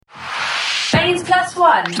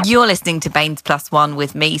One. You're listening to Baines Plus One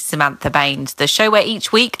with me, Samantha Baines, the show where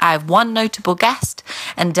each week I have one notable guest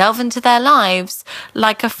and delve into their lives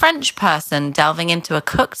like a French person delving into a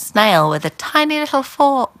cooked snail with a tiny little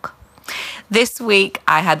fork. This week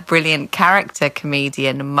I had brilliant character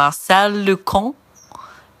comedian Marcel Lucon.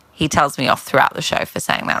 He tells me off throughout the show for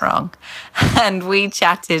saying that wrong. And we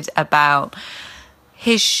chatted about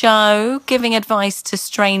his show, giving advice to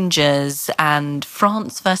strangers, and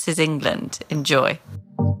France versus England. Enjoy.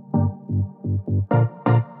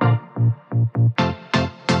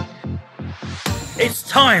 It's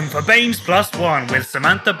time for Baines Plus One with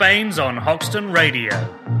Samantha Baines on Hoxton Radio.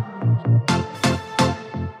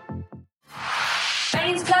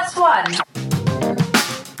 Baines Plus One.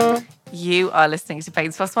 You are listening to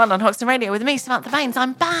Baines Plus One on Hoxton Radio with me, Samantha Baines.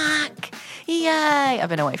 I'm back. Yay! I've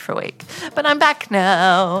been away for a week, but I'm back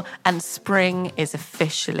now, and spring is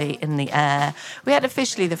officially in the air. We had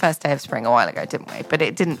officially the first day of spring a while ago, didn't we? But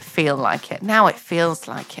it didn't feel like it. Now it feels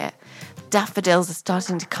like it. Daffodils are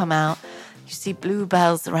starting to come out. You see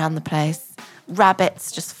bluebells around the place.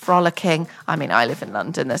 Rabbits just frolicking. I mean, I live in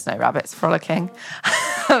London. There's no rabbits frolicking.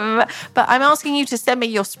 But I'm asking you to send me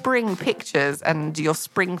your spring pictures and your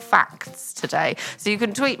spring facts today. So you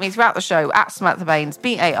can tweet me throughout the show at Samantha Baines,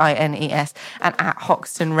 Baines, and at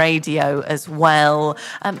Hoxton Radio as well.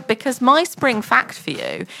 Because my spring fact for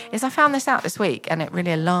you is I found this out this week and it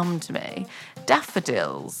really alarmed me.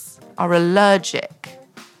 Daffodils are allergic,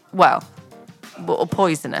 well, or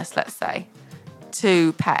poisonous, let's say,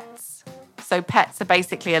 to pets. So pets are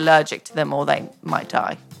basically allergic to them or they might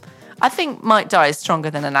die. I think might die is stronger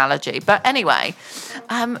than an allergy. But anyway,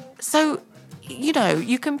 so, you know,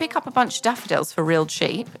 you can pick up a bunch of daffodils for real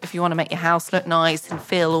cheap if you want to make your house look nice and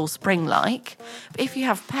feel all spring-like. But if you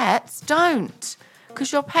have pets, don't.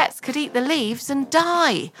 Because your pets could eat the leaves and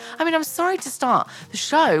die. I mean, I'm sorry to start the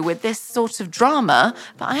show with this sort of drama,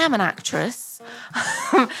 but I am an actress.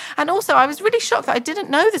 And also, I was really shocked that I didn't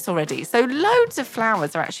know this already. So loads of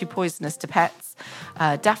flowers are actually poisonous to pets.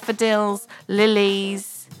 Daffodils,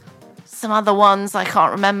 lilies, some other ones I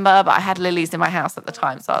can't remember, but I had lilies in my house at the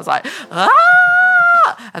time. So I was like,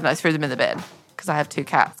 ah! And I threw them in the bin because I have two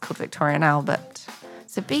cats called Victoria and Albert.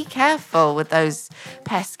 So be careful with those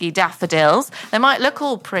pesky daffodils. They might look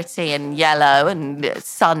all pretty and yellow and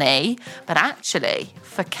sunny, but actually,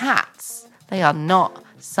 for cats, they are not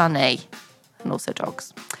sunny. And also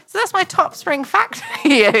dogs. So that's my top spring fact for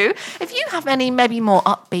you. If you have any maybe more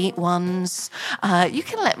upbeat ones, you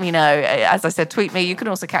can let me know. As I said, tweet me. You can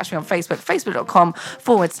also catch me on Facebook,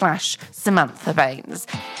 facebook.com/Samantha Baines.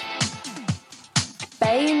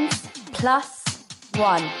 Baines Plus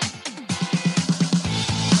One.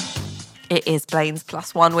 It is Baines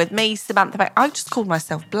Plus One with me, Samantha Baines. I just called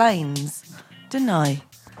myself Blaines, didn't I?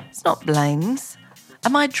 It's not Blaines.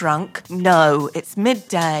 Am I drunk? No, it's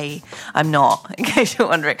midday. I'm not, in case you're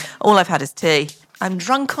wondering. All I've had is tea. I'm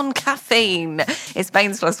drunk on caffeine. It's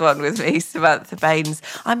Baines Plus One with me, Samantha Baines.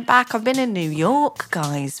 I'm back. I've been in New York,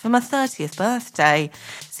 guys, for my 30th birthday.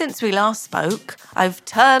 Since we last spoke, I've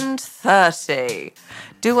turned 30.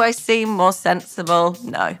 Do I seem more sensible?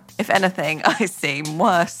 No. If anything, I seem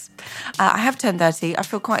worse. I have turned 30. I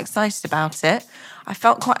feel quite excited about it. I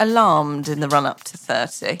felt quite alarmed in the run-up to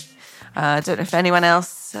 30. I don't know if anyone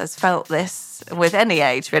else has felt this with any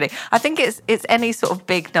age, really. I think it's any sort of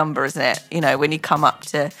big number, isn't it? You know, when you come up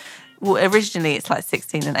to, well, originally it's like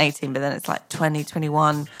 16 and 18, but then it's like 20,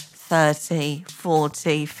 21, 30,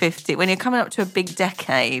 40, 50. When you're coming up to a big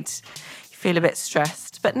decade, you feel a bit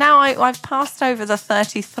stressed. But now I've passed over the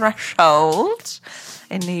 30 threshold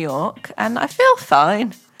in New York, and I feel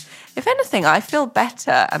fine. If anything, I feel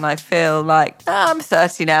better, and I feel like, I'm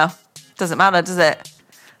 30 now. Doesn't matter, does it?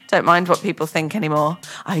 Don't mind what people think anymore.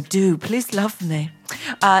 I do. Please love me.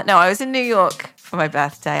 No, I was in New York for my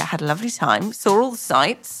birthday. I had a lovely time. Saw all the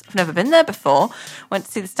sights. I've never been there before. Went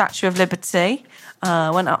to see the Statue of Liberty.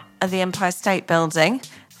 Went up at the Empire State Building.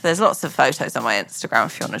 There's lots of photos on my Instagram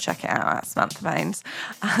if you want to check it out, at Samantha Baines.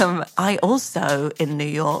 I also, in New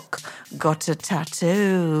York, got a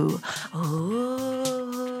tattoo.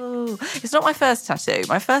 Ooh. It's not my first tattoo.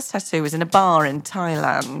 My first tattoo was in a bar in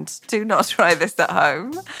Thailand. Do not try this at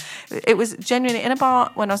home. It was genuinely in a bar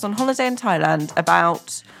when I was on holiday in Thailand,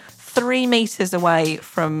 about 3 meters away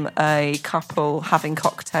from a couple having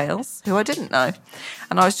cocktails who I didn't know.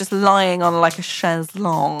 And I was just lying on like a chaise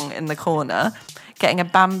longue in the corner, getting a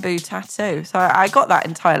bamboo tattoo. So I got that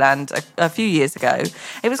in Thailand a few years ago.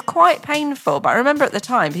 It was quite painful, but I remember at the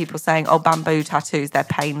time people saying, oh, bamboo tattoos, they're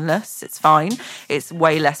painless. It's fine. It's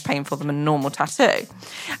way less painful than a normal tattoo.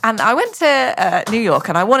 And I went to New York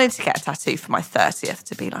and I wanted to get a tattoo for my 30th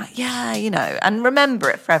to be like, yeah, you know, and remember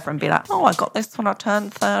it forever and be like, oh, I got this when I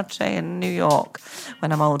turned 30 in New York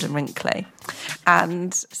when I'm old and wrinkly.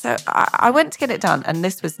 And so I went to get it done, and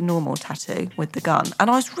this was normal tattoo with the gun. And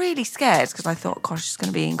I was really scared because I thought, gosh, it's going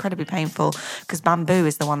to be incredibly painful because bamboo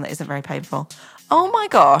is the one that isn't very painful. Oh my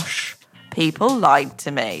gosh, people lied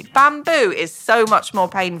to me. Bamboo is so much more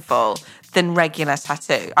painful than regular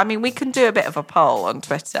tattoo. I mean, we can do a bit of a poll on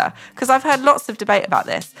Twitter because I've heard lots of debate about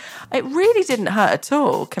this. It really didn't hurt at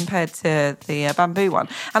all compared to the bamboo one.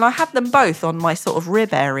 And I had them both on my sort of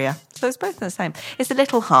rib area. So it's both the same. It's a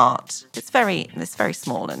little heart. It's very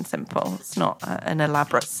small and simple. It's not an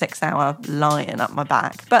elaborate 6-hour lion up my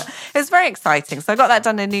back. But it's very exciting. So I got that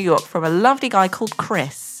done in New York from a lovely guy called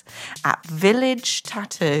Chris at Village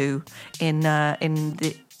Tattoo in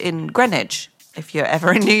Greenwich. If you're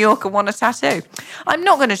ever in New York and want a tattoo. I'm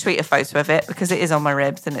not going to tweet a photo of it because it is on my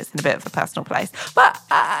ribs and it's in a bit of a personal place. But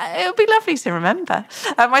it'll be lovely to remember.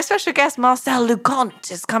 My special guest, Marcel Lucont,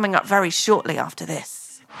 is coming up very shortly after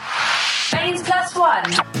this. Baines Plus One.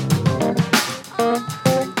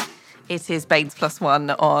 It is Baines Plus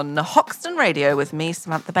One on Hoxton Radio with me,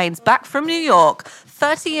 Samantha Baines, back from New York,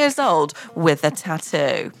 30 years old with a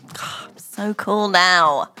tattoo. I'm so cool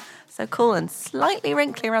now. So cool and slightly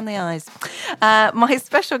wrinkly around the eyes. My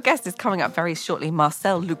special guest is coming up very shortly,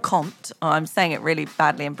 Marcel Lucont. Oh, I'm saying it really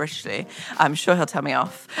badly and Britishly. I'm sure he'll tell me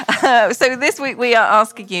off. So this week we are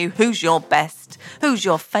asking you, who's your best? Who's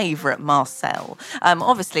your favourite Marcel?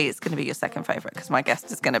 Obviously, it's going to be your second favourite because my guest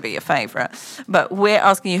is going to be your favourite. But we're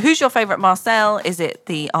asking you, who's your favourite Marcel? Is it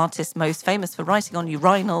the artist most famous for writing on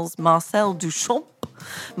urinals, Marcel Duchamp?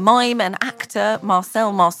 Mime and actor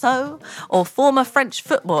Marcel Marceau, or former French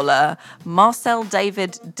footballer Marcel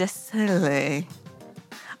David Desailly?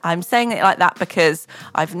 I'm saying it like that because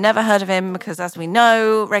I've never heard of him because, as we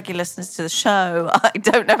know, regular listeners to the show, I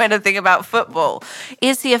don't know anything about football.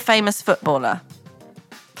 Is he a famous footballer?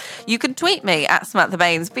 You can tweet me at Samantha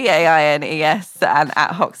Baines, Baines, and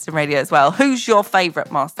at Hoxton Radio as well. Who's your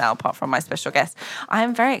favourite Marcel, apart from my special guest? I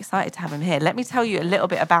am very excited to have him here. Let me tell you a little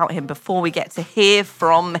bit about him before we get to hear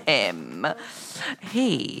from him.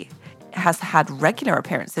 He has had regular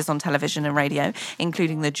appearances on television and radio,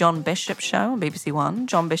 including the John Bishop Show on BBC One,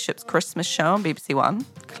 John Bishop's Christmas Show on BBC One.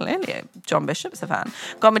 Clearly, John Bishop's a fan.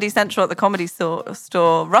 Comedy Central at the Comedy Store,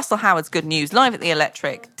 Russell Howard's Good News, Live at the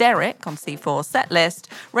Electric, Derek on C4, Set List,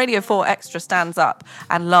 Radio 4 Extra Stands Up,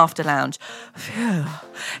 and Laughter Lounge. Phew.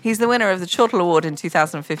 He's the winner of the Chortle Award in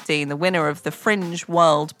 2015, the winner of the Fringe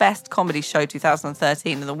World Best Comedy Show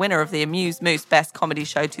 2013, and the winner of the Amuse Moose Best Comedy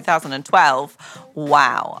Show 2012.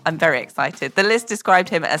 Wow, I'm very excited. The list described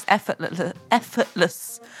him as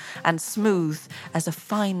effortless and smooth as a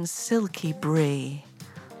fine silky brie.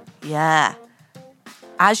 Yeah.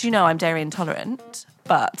 As you know, I'm dairy intolerant,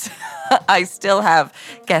 but I still have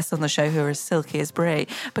guests on the show who are as silky as brie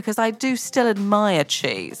because I do still admire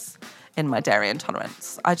cheese in my dairy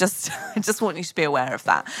intolerance. I just want you to be aware of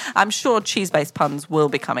that. I'm sure cheese-based puns will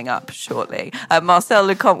be coming up shortly. Marcel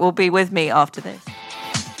Lucont will be with me after this.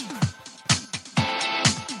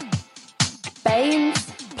 Baines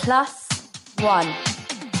Plus One.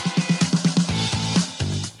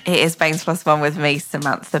 It is Baines Plus One with me,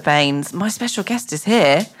 Samantha Baines. My special guest is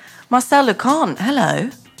here, Marcel Lucont. Hello.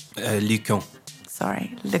 Lucont.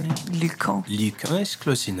 Sorry, Lucont. Lucont is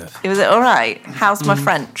close enough. Was it all right? How's my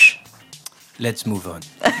French? Let's move on.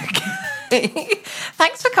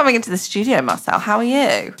 Thanks for coming into the studio, Marcel. How are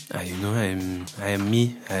you? You know, I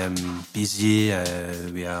am busy.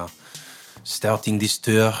 We are starting this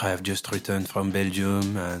tour. I have just returned from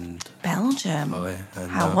Belgium and Belgium. Oh, yeah, and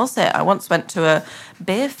how was it? I once went to a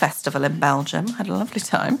beer festival in Belgium. Had a lovely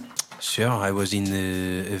time. Sure, I was in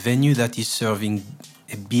a venue that is serving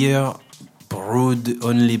a beer brewed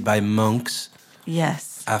only by monks.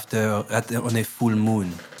 Yes. On a full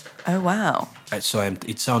moon. Oh wow. So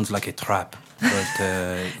it sounds like a trap. But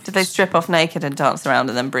did they strip off naked and dance around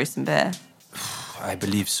and then brew some beer? I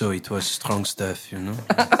believe so. It was strong stuff, you know.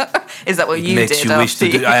 Is that what you did? It makes you wish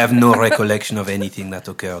to do. I have no recollection of anything that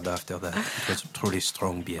occurred after that. It was truly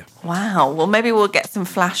strong beer. Wow. Well, maybe we'll get some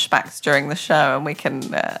flashbacks during the show and we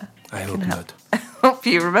can... I hope not. Hope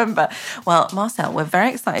you remember. Well, Marcel, we're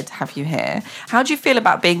very excited to have you here. How do you feel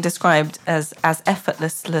about being described as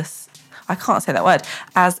effortless... I can't say that word.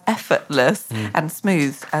 As effortless and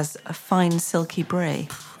smooth as a fine silky brie?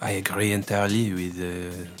 I agree entirely with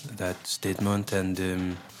that statement,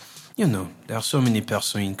 and you know, there are so many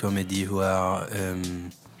persons in comedy who are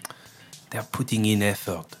they're putting in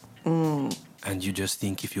effort, and you just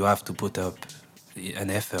think if you have to put up an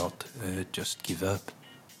effort, just give up.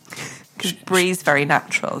 Because Brie's very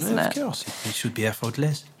natural, isn't Of it? course, it should be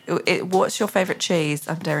effortless. What's your favourite cheese?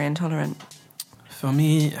 I'm dairy intolerant. For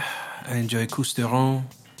me, I enjoy Cousteron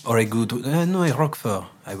or a good no, a Roquefort,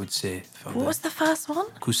 I would say. What was the first one?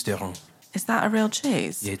 Cousteron? Is that a real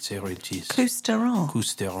cheese? Yeah, it's a real cheese. Cousteron.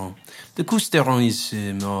 Cousteron. The Cousteron is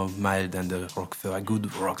more mild than the Roquefort. A good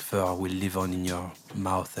Roquefort will live on in your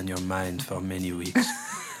mouth and your mind for many weeks.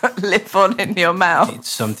 Live on in your mouth. It's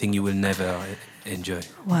something you will never enjoy.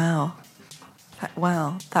 Wow.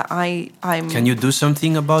 I'm. Can you do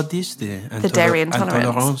something about this? The dairy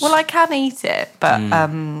intolerance? Well, I can eat it, but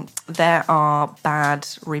there are bad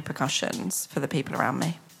repercussions for the people around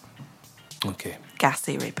me. Okay.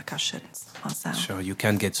 Gassy repercussions, Marcel. Sure, you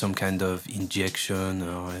can get some kind of injection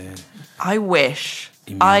or... I wish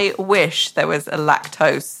there was a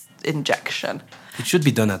lactose injection. It should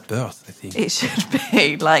be done at birth, I think. It should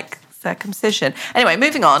be like circumcision. Anyway,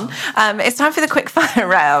 moving on. It's time for the quickfire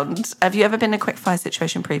round. Have you ever been in a quickfire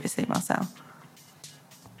situation previously, Marcel?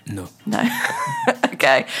 No. No.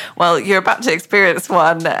 Okay. Well, you're about to experience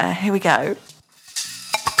one. Here we go.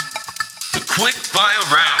 The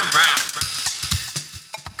quickfire round.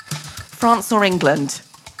 France or England?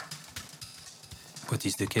 What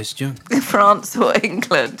is the question? France or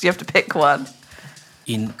England? You have to pick one.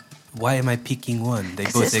 Why am I picking one? They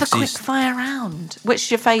both It's the exist. quickfire round. Which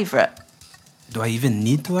is your favourite? Do I even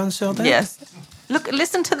need to answer that? Yes.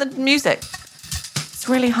 Listen to the music. It's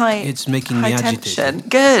really high. It's making high me tension. agitated.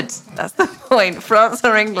 Good. That's the point. France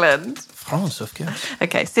or England? France, of course.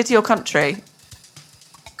 Okay. City or country?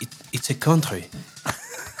 It's a country.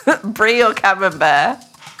 Brie or Camembert?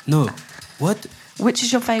 No. What? Which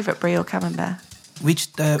is your favourite, Brie or Camembert?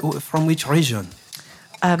 From which region?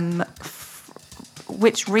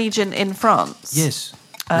 Which region in France? Yes.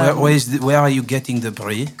 Where are you getting the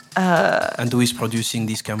brie? And who is producing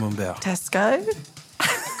this camembert? Tesco.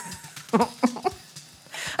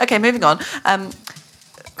 Okay, moving on.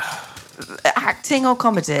 Acting or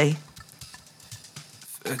comedy?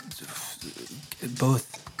 Both.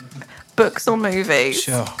 Books or movies?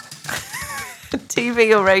 Sure.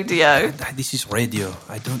 TV or radio? This is radio.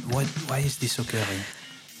 I don't. Why is this occurring?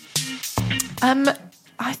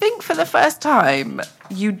 I think for the first time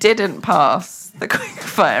you didn't pass the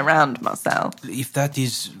quickfire round, Marcel. If that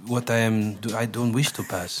is what I am, I don't wish to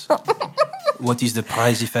pass. What is the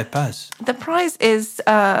prize if I pass? The prize is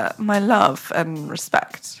my love and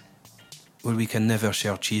respect. Well, we can never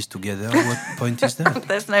share cheese together. What point is that?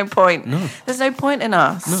 There's no point. No. There's no point in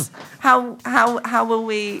us. No. How will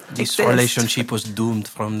we This exist? relationship was doomed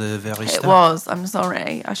from the very start. It was. I'm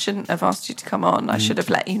sorry. I shouldn't have asked you to come on. I should have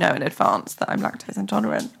let you know in advance that I'm lactose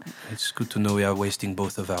intolerant. It's good to know we are wasting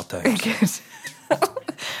both of our time. Good.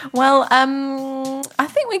 Well, I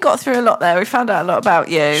think we got through a lot there. We found out a lot about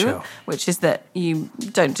you, Sure. which is that you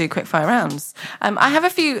don't do quickfire rounds. I have a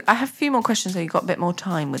few more questions, so you've got a bit more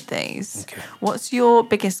time with these. Okay. What's your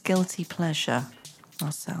biggest guilty pleasure,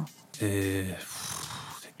 Marcel? The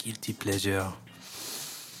guilty pleasure.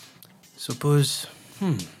 Suppose,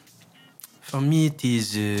 for me it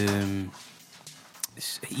is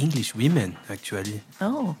it's English women, actually.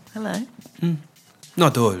 Oh, hello.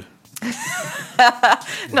 Not all.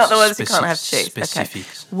 Not the ones who can't have cheese.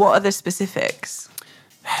 Specifics. Okay. What are the specifics?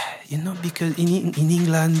 You know, because in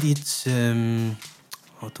England it's,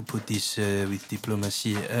 how to put this with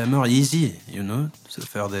diplomacy, more easy, you know. So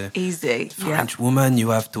for the Easy. French woman, you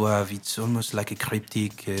have to have, it's almost like a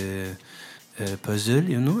cryptic puzzle,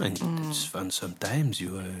 you know, and it's fun sometimes.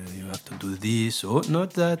 You have to do this, or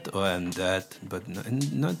not that, or and that, but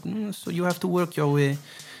not so you have to work your way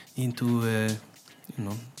into, you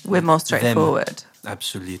know. We're more them. straightforward.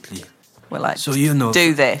 Absolutely. We're like, So, you know,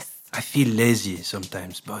 do this. I feel lazy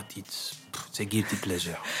sometimes, but it's a guilty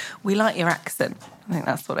pleasure. We like your accent. I think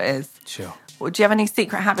that's what it is. Sure. Well, do you have any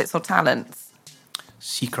secret habits or talents?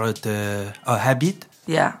 Secret habit?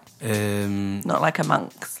 Yeah. Not like a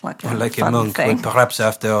monk's, like a Like a fun monk, thing. but perhaps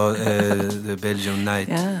after the Belgian night.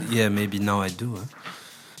 Yeah. Maybe now I do. Huh?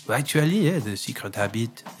 But actually, yeah, the secret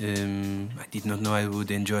habit, I did not know I would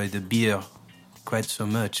enjoy the beer quite so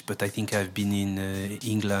much, but I think I've been in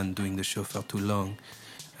England doing the show for too long.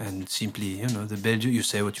 And simply, you know, the Belgium, you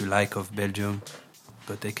say what you like of Belgium,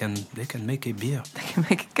 but they can make a beer. They can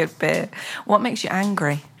make a good beer. What makes you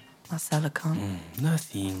angry, Marcel Lecomte?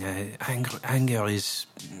 Nothing. Anger is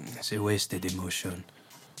a wasted emotion.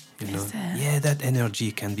 You know? Is it? Yeah, that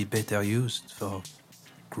energy can be better used for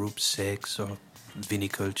group sex or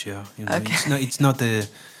viniculture. You know, Okay. it's not a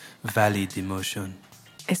valid emotion.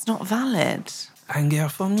 It's not valid. Anger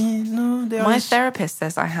for me, no. My therapist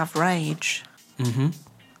says I have rage. Mm-hmm.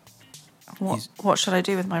 What should I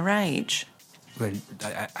do with my rage? Well,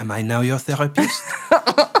 am I now your therapist?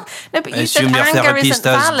 No, but I you said assume your anger therapist isn't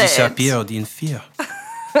has valid. disappeared in fear.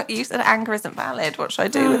 You said anger isn't valid. What should I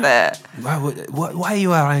do with it? Why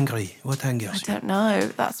you are angry? What angers I you? don't know.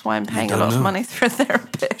 That's why I'm paying a don't lot of know? money through a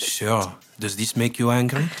therapist. Sure. Does this make you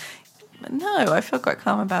angry? No, I feel quite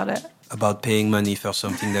calm about it. About paying money for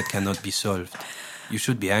something that cannot be solved. You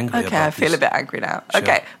should be angry Okay, about I feel this. a bit angry now. Sure.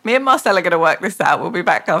 Okay, me and Marcel are going to work this out. We'll be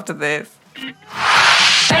back after this.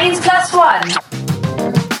 Baines plus one.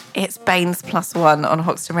 It's Baines Plus One on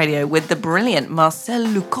Hoxton Radio with the brilliant Marcel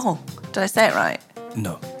Lucon. Did I say it right?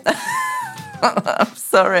 No. I'm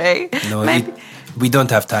sorry. No, Maybe, we don't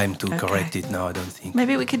have time to correct it now, I don't think.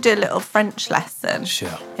 maybe we could do a little French lesson.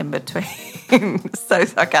 Sure. In between. So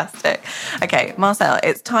sarcastic. Okay, Marcel,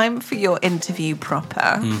 it's time for your interview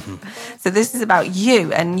proper. Mm-hmm. So this is about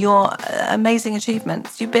you and your amazing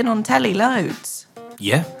achievements. You've been on telly loads.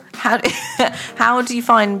 Yeah? How do you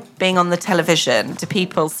find being on the television? Do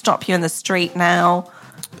people stop you in the street now?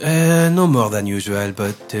 No more than usual,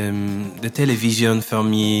 but the television for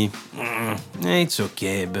me, it's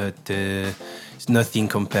okay, but it's nothing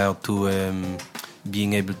compared to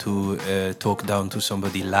being able to talk down to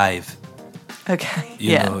somebody live. Okay.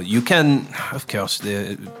 You know, you can, of course,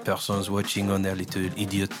 the persons watching on their little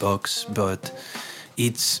idiot box, but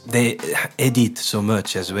they edit so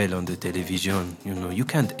much as well on the television. You know, you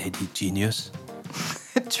can't edit genius.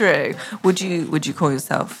 True. Would you call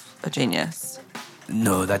yourself a genius?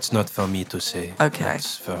 No, that's not for me to say. Okay.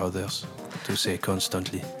 That's for others to say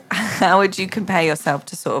constantly. How would you compare yourself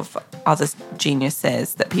to sort of other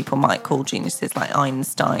geniuses that people might call geniuses, like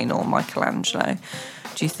Einstein or Michelangelo?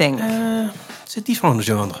 Do you think? It's a different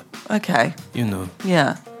genre, Okay. you know.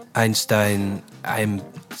 Yeah. Einstein, I'm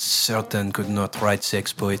certain, could not write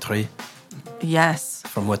sex poetry Yes.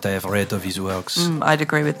 from what I have read of his works. I'd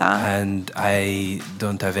agree with that. And I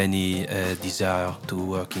don't have any desire to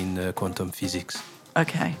work in quantum physics.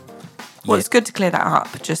 Okay. Well, Yeah. it's good to clear that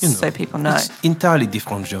up, just You know, so people know. It's entirely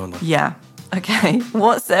different genre. Yeah. Okay.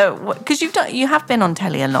 Because you have been on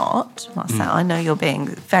telly a lot, Marcel. I know you're being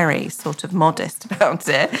very sort of modest about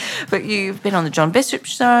it, but you've been on the John Bishop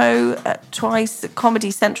Show twice,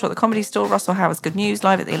 Comedy Central at the Comedy Store, Russell Howard's Good News,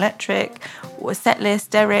 Live at the Electric, Set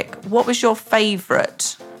List, Derek. What was your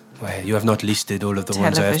favourite? Well, you have not listed all of the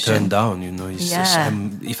ones I have Television. turned down, you know. It's just, Yeah.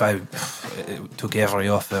 if I took every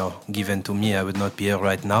offer given to me, I would not be here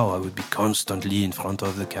right now. I would be constantly in front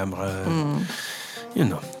of the camera, you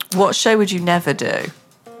know. What show would you never do?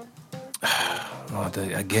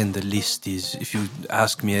 Again, the list is, if you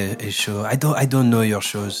ask me a show, I don't know your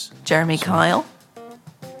shows. Jeremy Kyle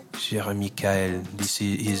Jeremy Kyle, this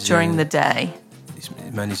is during the day. this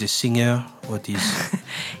man is a singer. What is?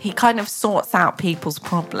 He kind of sorts out people's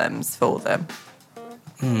problems for them.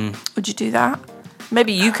 Would you do that?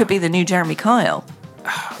 Maybe you could be the new Jeremy Kyle.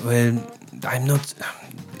 Well, I'm not.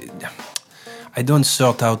 I don't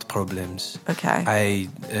sort out problems. Okay. I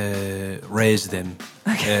raise them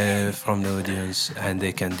from the audience, and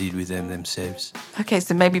they can deal with them themselves. Okay,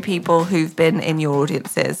 so maybe people who've been in your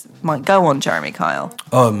audiences might go on Jeremy Kyle.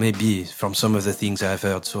 Oh, maybe from some of the things I've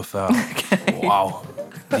heard so far. Wow.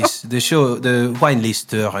 The wine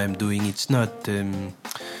lister I'm doing, it's not.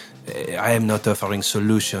 I am not offering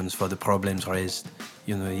solutions for the problems raised.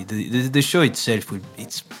 You know, the show itself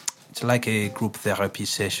it's like a group therapy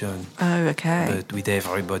session, Oh, okay. but with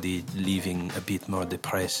everybody leaving a bit more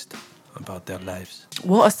depressed about their lives.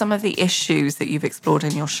 What are some of the issues that you've explored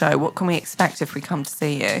in your show? What can we expect if we come to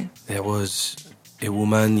see you? There was a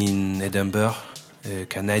woman in Edinburgh, a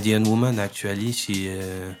Canadian woman actually. She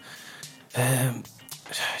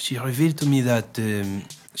revealed to me that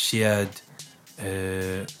she had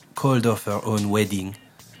called off her own wedding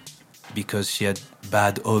because she had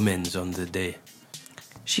bad omens on the day.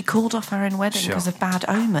 She called off her own wedding Sure. because of bad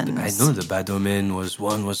omens. I know the bad omen was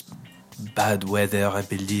bad weather, I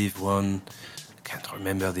believe. One, I can't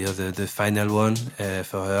remember the other. The final one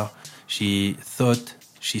for her, she thought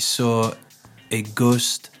she saw a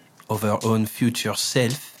ghost of her own future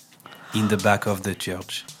self in the back of the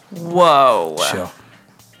church. Whoa. Sure.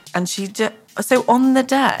 And so on the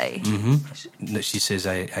day, She says,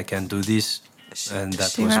 I can't do this. And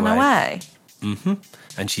that she was ran why. away.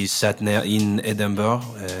 And she sat there in Edinburgh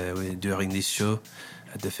during this show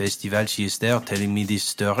at the festival. She is there telling me this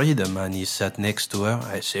story. The man is sat next to her.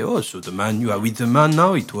 I say, oh, so you are with the man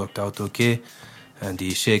now? It worked out okay. And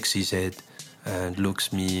he shakes his head and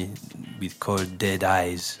looks me with cold, dead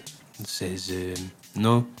eyes and says,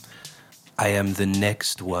 no, I am the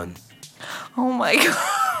next one. Oh my God.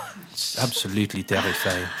 It's absolutely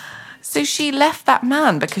terrifying. So she left that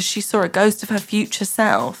man because she saw a ghost of her future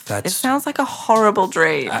self. It sounds like a horrible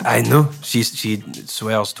dream. I know. She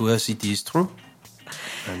swears to us it is true.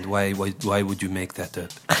 And why would you make that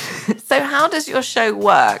up? So how does your show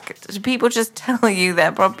work? Do people just tell you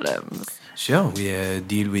their problems? Sure, we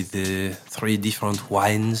deal with 3 different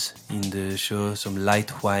wines in the show. Some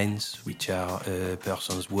light wines, which are a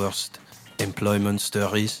person's worst employment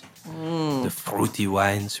stories. The fruity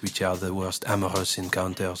wines, which are the worst amorous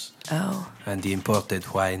encounters. Oh. And the imported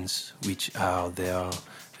wines, which are their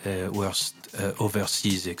worst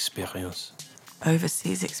overseas experience.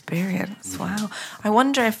 Overseas experience. Wow. I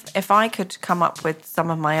wonder if I could come up with some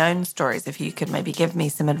of my own stories, if you could maybe give me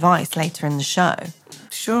some advice later in the show.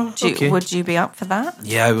 Sure, Would you be up for that?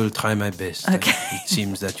 Yeah, I will try my best. Okay. It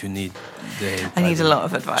seems that you need the help. I need a lot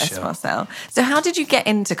of advice, Sure. Marcel. So how did you get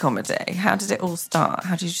into comedy? How did it all start?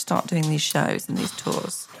 How did you start doing these shows and these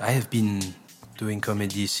tours? I have been doing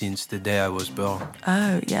comedy since the day I was born.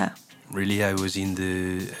 Oh, yeah. Really, I was in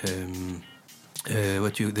the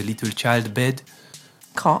the little child bed.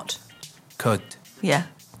 Cot. Cot. Yeah.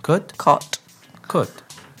 Cot? Cot. Cot.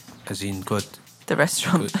 As in cot. The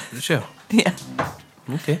restaurant. Sure. Yeah.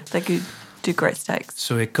 Okay. They could do great steaks.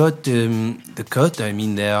 So I caught the cot, I'm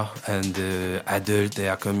in there, and the adults, they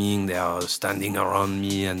are coming, they are standing around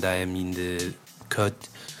me, and I am in the cot,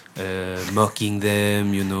 mocking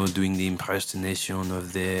them, doing the impersonation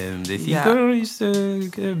of them. They think, Yeah. oh, it's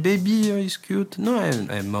a baby, oh, he's cute. No,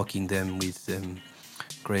 I'm mocking them with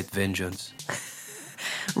great vengeance.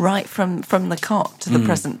 Right from the cot to the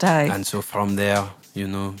present day. And so from there,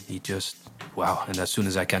 it just, wow. And as soon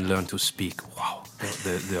as I can learn to speak, wow,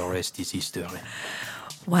 the rest is history.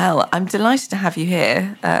 Well, I'm delighted to have you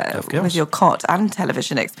here Of course. with your cot and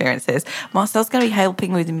television experiences. Marcel's going to be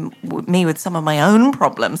helping me with some of my own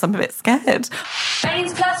problems. I'm a bit scared.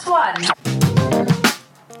 Baines Plus One.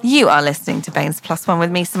 You are listening to Baines Plus One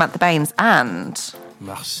with me, Samantha Baines, and...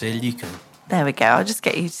 Marcel Duquin. There we go. I'll just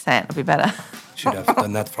get you to say it. It'll be better. Should have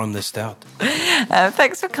done that from the start.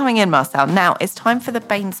 Thanks for coming in, Marcel. Now, it's time for the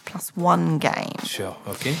Baines Plus One game. Sure,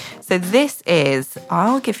 okay. So this is,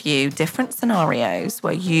 I'll give you different scenarios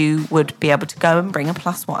where you would be able to go and bring a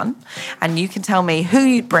 +1, and you can tell me who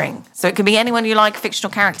you'd bring. So it can be anyone you like,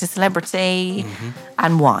 fictional character, celebrity,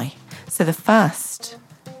 and why. So the first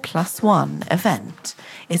 +1 event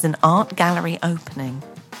is an art gallery opening.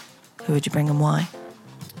 Who would you bring and why?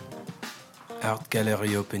 Art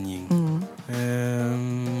gallery opening.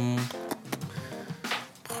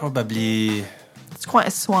 Probably It's quite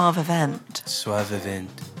a suave event. suave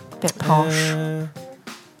event. Bit posh.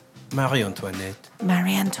 Marie Antoinette.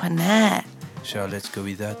 Marie Antoinette. Sure, let's go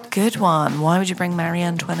with that. Good one. Why would you bring Marie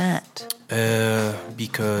Antoinette?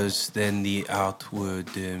 Because then the art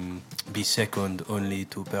would be second only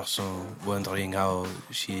to person wondering how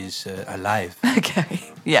she's alive.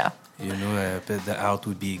 Okay. Yeah. But the art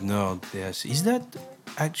would be ignored. Yes. Is that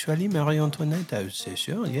actually Marie Antoinette? I would say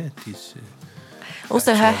sure, yeah, it is.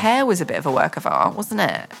 Also, her actually. hair was a bit of a work of art, wasn't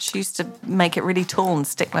it? She used to make it really tall and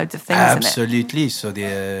stick loads of things in it. Absolutely. So the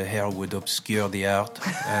hair would obscure the art,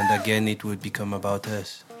 and again, it would become about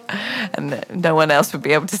us. And no one else would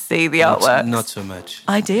be able to see the artwork. Not so much.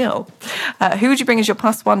 Ideal. Who would you bring as your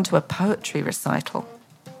 +1 to a poetry recital?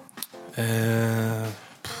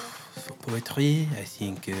 For poetry, I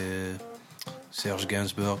think Serge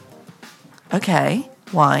Gainsbourg. Okay.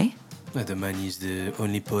 Why? The man is the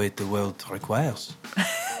only poet the world requires.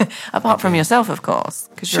 Apart from yourself, of course,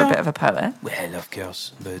 because you're a Sure. bit of a poet. Well, of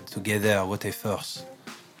course, but together, what a force.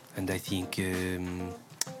 And I think,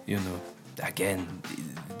 again,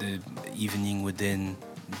 the evening would then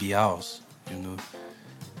be ours,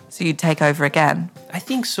 So you'd take over again. I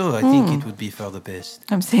think so. I think it would be for the best.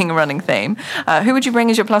 I'm seeing a running theme. Who would you bring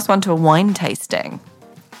as your +1 to a wine tasting?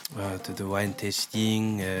 To the wine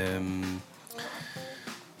tasting,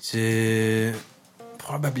 it's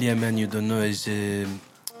probably a man you don't know is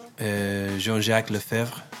Jean-Jacques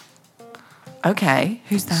Lefebvre. Okay.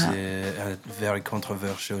 Who's He's that? a very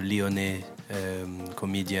controversial Lyonnais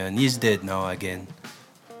comedian. He's dead now again.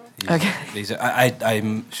 Okay.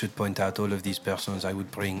 I should point out all of these persons I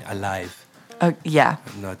would bring alive, Oh, yeah.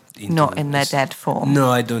 not Not in their dead form.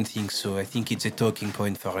 No, I don't think so. I think it's a talking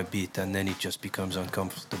point for a bit, and then it just becomes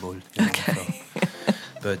uncomfortable. Okay.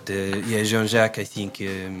 But Jean-Jacques, I think,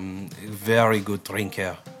 very good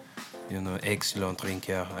drinker. Excellent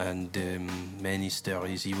drinker, and many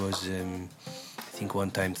stories. He was, I think,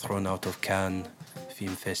 one time thrown out of Cannes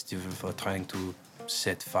Film Festival for trying to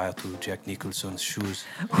set fire to Jack Nicholson's shoes.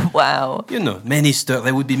 Wow. You know,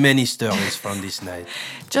 there would be many stories from this night.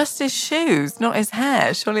 Just his shoes, not his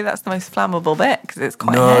hair. Surely that's the most flammable bit because it's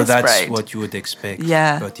quite No, hairsprayed. that's what you would expect.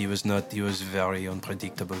 Yeah. But he was not. He was a very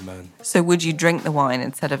unpredictable man. So would you drink the wine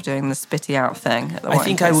instead of doing the spitty out thing at the I wine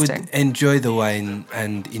think I would tasting? enjoy the wine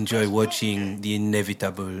and enjoy watching the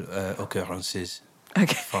inevitable occurrences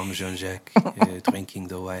Okay, from Jean-Jacques drinking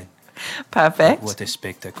the wine. perfect. What a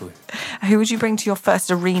spectacle. Who would you bring to your first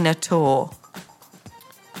arena tour?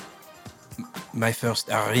 My first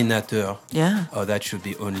arena tour. Yeah, Oh, that should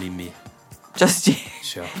be only me. just you.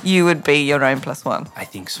 Sure. You would be your own +1. I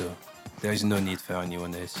think so. There is no need for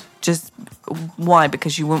anyone else. Just why?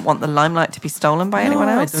 Because you wouldn't want the limelight to be stolen by anyone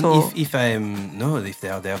No, I else? don't- Or if they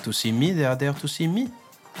are there to see me, they are there to see me.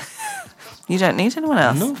 you don't need anyone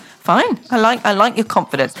else? No. Fine. I like your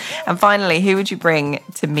confidence. And finally, who would you bring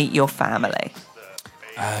to meet your family?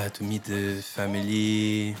 To meet the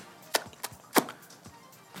family.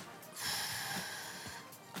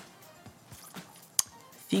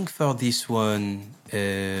 I think for this one,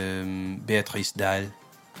 Beatrice Dalle.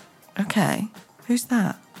 Okay. Who's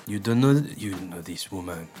that? You don't know? You know this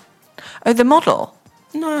woman? Oh, the model.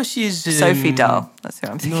 No, she's Sophie Dahl. That's who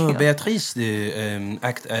I'm thinking No, of. Beatrice, the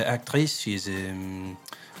actress. She's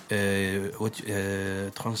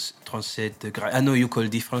translate. I know you call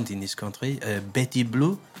different in this country. Betty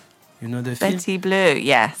Blue. You know the film? Betty Blue,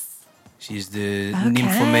 yes. She's the Okay.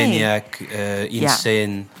 nymphomaniac,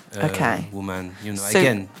 insane Okay. woman. You know, So-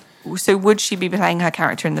 again. So would she be playing her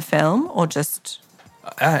character in the film or just...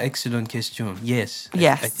 Excellent question. Yes.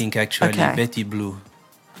 Yes. I think actually Okay. Betty Blue,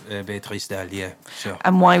 Beatrice Dalle. Yeah, sure.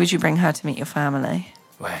 And why would you bring her to meet your family?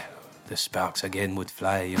 Well, the sparks again would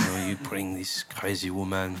fly. You know, you bring this crazy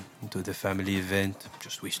woman into the family event.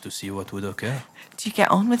 Just wish to see what would occur. Do you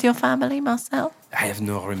get on with your family, Marcel? I have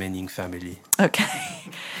no remaining family.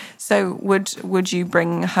 Okay. So would you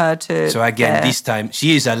bring her to... So again, their- this time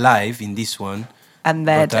she is alive in this one, And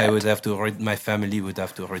they're but I dead. would have to. My family would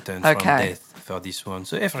have to return Okay. from death for this one.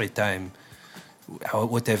 So every time,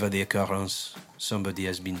 whatever the occurrence, somebody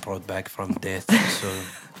has been brought back from death. So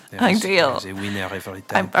Ideal. there's a winner every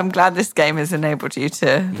time. I'm glad this game has enabled you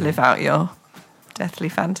to live out your deathly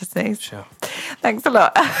fantasies. Sure. Thanks a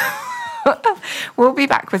lot. We'll be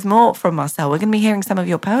back with more from Marcel. We're going to be hearing some of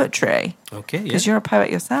your poetry Okay. because Yeah. you're a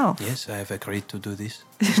poet yourself. Yes, I have agreed to do this.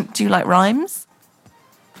 Do you like rhymes?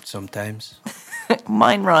 Sometimes,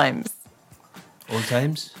 Mine rhymes all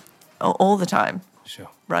times. all the time. Sure.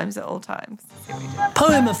 Rhymes at all times.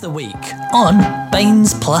 Poem of the Week on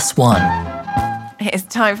Baines Plus One. It's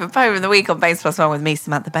time for Poem of the Week on Baines Plus One with me,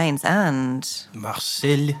 Samantha Baines. And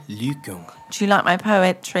Marcel Lucan. do you like my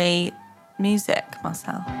poetry music,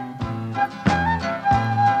 Marcel?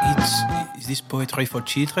 Is this poetry for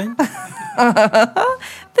children?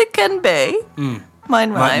 There can be.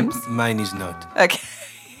 Mine rhymes. Mine is not. Okay.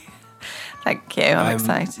 Thank you. I'm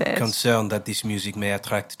excited. Concerned that this music may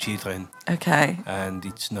attract children, Okay. and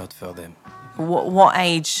it's not for them. What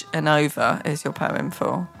age and over is your poem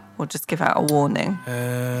for? We'll just give out a warning.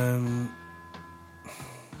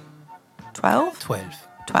 12? 12.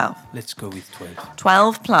 12. Let's go with 12.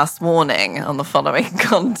 12 plus warning on the following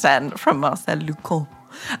content from Marcel Lucan.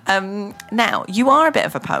 Now, you are a bit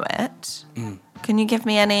of a poet. Can you give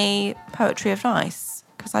me any poetry advice?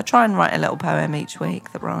 Because I try and write a little poem each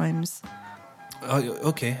week that rhymes. Oh,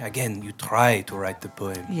 okay, again, you try to write the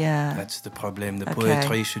poem. Yeah. That's the problem. The Okay.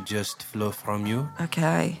 poetry should just flow from you.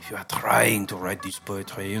 Okay. If you are trying to write this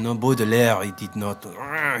poetry, you know, Baudelaire, he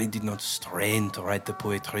did not strain to write the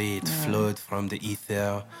poetry. It flowed from the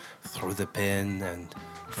ether through the pen and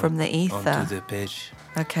From the ether. onto the page.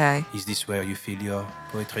 Okay. Is this where you feel your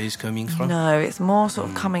poetry is coming from? No, it's more sort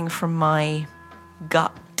of coming from my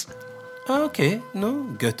gut. Okay, no,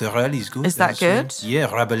 guttural is good. Is that also. good? Yeah,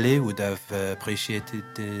 Rabelais would have appreciated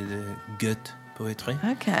the gut poetry,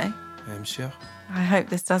 Okay. I'm sure. I hope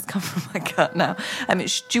this does come from my gut now. Do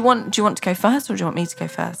you want to go first, or do you want me to go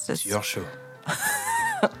first? It's your show.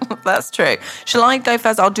 That's true. Shall I go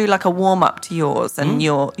first? I'll do like a warm up to yours, and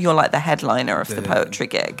you're like the headliner of the poetry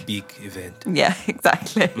gig. Big event. Yeah,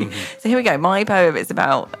 exactly. So here we go. My poem is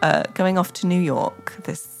about going off to New York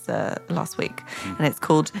this last week, and it's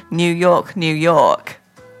called New York, New York.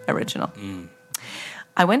 Original.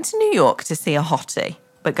 I went to New York to see a hottie,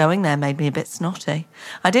 but going there made me a bit snotty.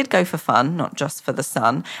 I did go for fun, not just for the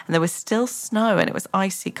sun, and there was still snow and it was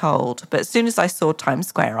icy cold. But as soon as I saw Times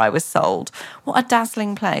Square, I was sold. What a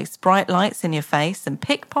dazzling place. Bright lights in your face and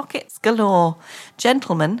pickpockets galore.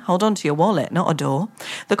 Gentlemen, hold on to your wallet, not a door.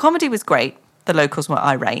 The comedy was great. The locals were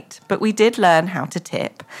irate, but we did learn how to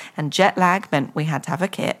tip, and jet lag meant we had to have a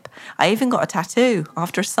kip. I even got a tattoo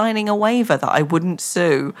after signing a waiver that I wouldn't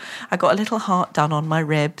sue. I got a little heart done on my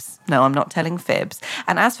ribs. No, I'm not telling fibs.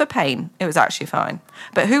 And as for pain, it was actually fine.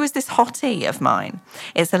 But who is this hottie of mine?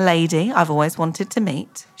 It's a lady I've always wanted to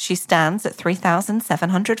meet. She stands at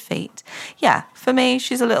 3,700 feet. Yeah, for me,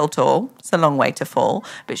 she's a little tall. It's a long way to fall,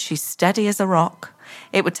 but she's steady as a rock.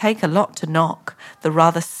 It would take a lot to knock the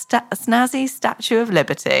rather snazzy Statue of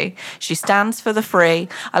Liberty. She stands for the free.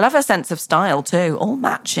 I love her sense of style too, all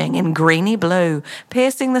matching in greeny blue,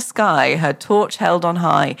 piercing the sky, her torch held on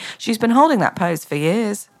high. She's been holding that pose for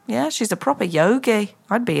years. Yeah, she's a proper yogi.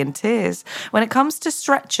 I'd be in tears. When it comes to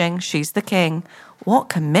stretching, she's the king. What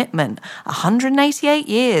commitment. 188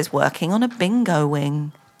 years working on a bingo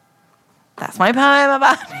wing. That's my poem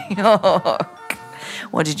about New York.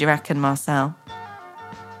 What did you reckon, Marcel?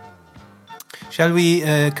 Shall we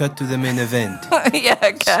cut to the main event? Yeah,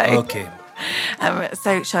 okay. Okay.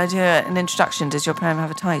 So, shall I do an introduction? Does your poem have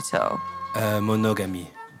a title? Monogamy.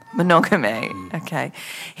 Monogamy. Okay.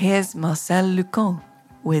 Here's Marcel Lucon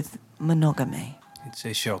with Monogamy. It's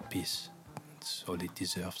a short piece. It's all it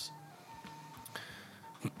deserves.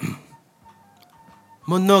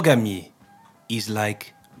 Monogamy is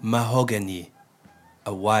like mahogany,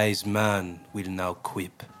 a wise man will now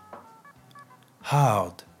quip.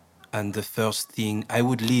 Hard, and the first thing I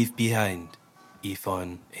would leave behind if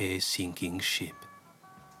on a sinking ship.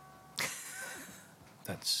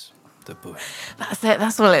 That's the poem. That's it.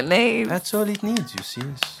 That's all it needs. That's all it needs, you see.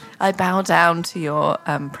 I bow down to your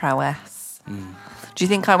prowess. Do you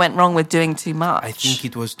think I went wrong with doing too much? I think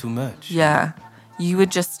it was too much. Yeah. You were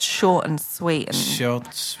just short and sweet and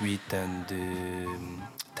Short, sweet, and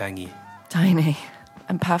tangy. tiny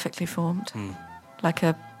and perfectly formed. Like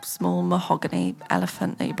a small mahogany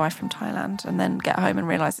elephant that you buy from Thailand and then get home and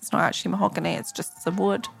realise it's not actually mahogany, it's just some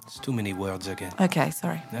wood. It's too many words again. Okay,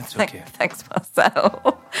 sorry. That's okay. Thanks,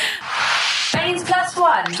 Marcel. Baines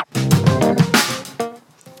 +1.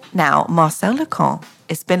 Now, Marcel Lucon,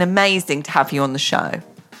 it's been amazing to have you on the show.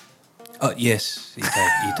 Oh, yes, it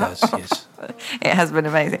has, yes. It has been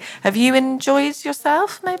amazing. Have you enjoyed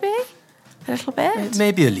yourself, maybe? A little bit?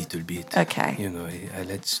 Maybe a little bit. Okay. You know,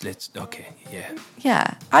 let's, okay, yeah.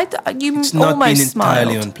 Yeah. You It's not almost been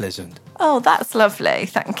entirely smiled. unpleasant. Oh, that's lovely.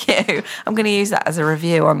 Thank you. I'm going to use that as a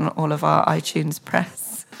review on all of our iTunes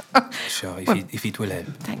press. Sure, if it will help.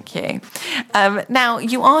 Thank you. Now,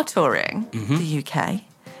 you are touring the UK.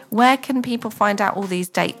 Where can people find out all these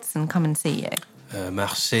dates and come and see you?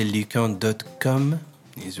 MarcelLucan.com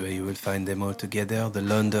is where you will find them all together. The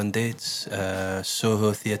London dates,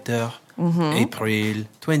 Soho Theatre, April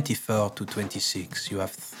 24 to 26.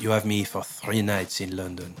 You have me for 3 nights in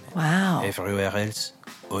London. Wow. Everywhere else,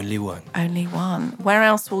 only one. Only one. Where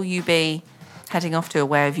else will you be heading off to, or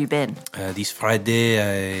where have you been? This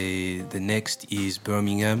Friday, the next is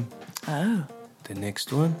Birmingham. Oh. The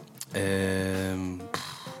next one.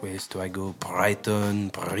 Where else do I go? Brighton,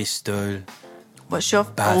 Bristol. What's your...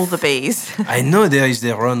 Bath. All the bees. I know there is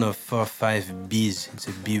the run of 4 or 5 Bs. It's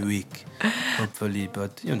a B week, hopefully,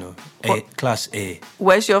 but you know, class A.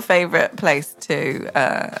 Where's your favourite place to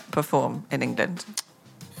perform in England?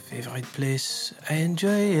 Favorite place? I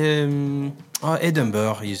enjoy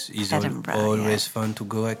Edinburgh is Edinburgh, always fun to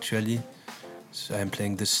go actually. So I'm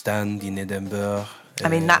playing the Stand in Edinburgh. I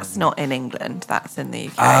mean, that's not in England. That's in the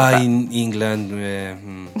UK. but In England.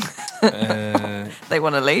 they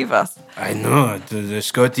want to leave us. I know, the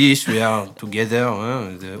Scottish, we are together.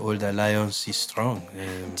 The old alliance is strong.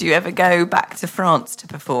 Do you ever go back to France to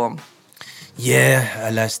perform? Yeah,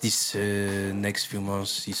 alas, this next few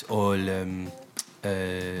months is all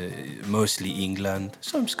mostly England,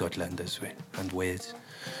 some Scotland as well, and Wales.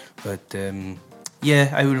 But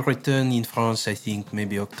yeah, I will return in France, I think,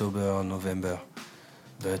 maybe October or November.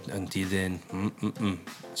 But until then,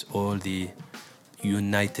 it's all the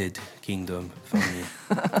United Kingdom for me.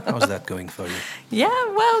 How's that going for you? Yeah,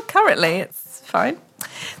 well, currently it's fine,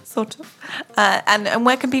 sort of. And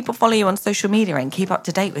where can people follow you on social media and keep up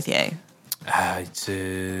to date with you? It's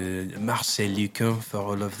Marcel Lucun for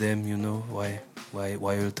all of them, you know. Why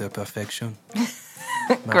alter perfection?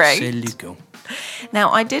 Great. Marcel Lucun.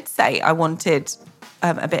 Now, I did say I wanted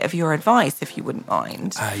a bit of your advice, if you wouldn't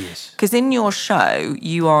mind. Yes. Because in your show,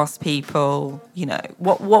 you ask people, you know,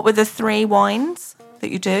 what were the 3 wines that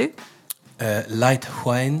you do? Light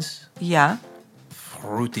wines, Yeah.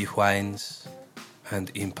 fruity wines, and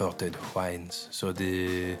imported wines. So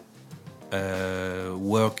the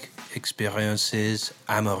work experiences,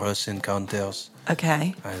 amorous encounters,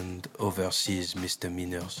 Okay. and overseas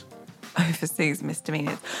misdemeanors. Overseas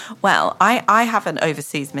misdemeanors. Well, I have an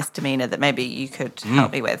overseas misdemeanor that maybe you could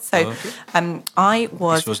help me with. So, Okay. I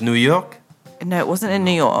was... This was New York? No, it wasn't in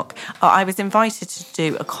New York. I was invited to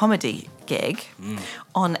do a comedy gig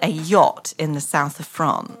on a yacht in the south of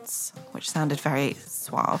France, which sounded very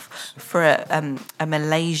suave, for a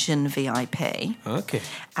Malaysian VIP. Okay.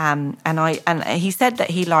 And he said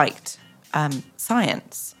that he liked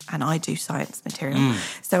science, and I do science material.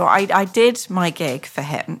 So I did my gig for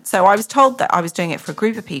him. So I was told that I was doing it for a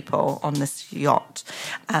group of people on this yacht,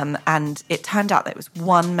 and it turned out that it was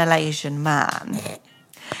one Malaysian man,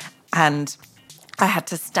 and I had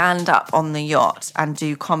to stand up on the yacht and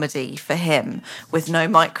do comedy for him with no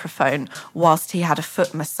microphone whilst he had a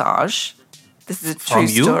foot massage. This is a true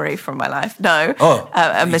story from my life. No,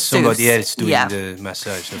 a it's masseuse. somebody else doing the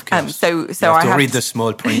massage, of course. So you have I to had read the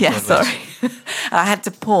small print. Yeah, sorry. I had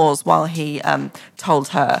to pause while he told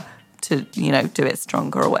her to, do it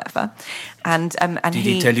stronger or whatever. And Did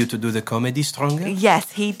he tell you to do the comedy stronger?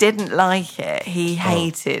 Yes, he didn't like it. He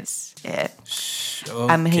hated it.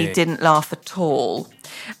 Okay. He didn't laugh at all.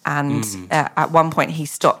 And at one point he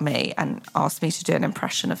stopped me and asked me to do an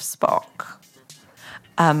impression of Spock.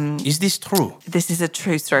 Is this true? This is a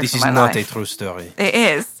true story This from is my not life. a true story. It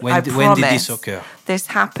is. When did this occur? This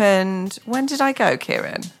happened. When did I go,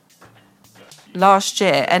 Kieran? Last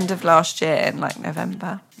year, end of last year, in like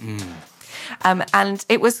November. And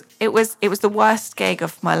it was the worst gig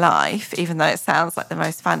of my life, even though it sounds like the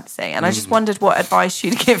most fancy. And I just wondered what advice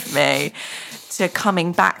you'd give me to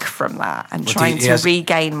coming back from that and trying to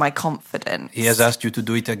regain my confidence. He has asked you to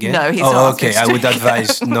do it again? No, he's not. Okay, I would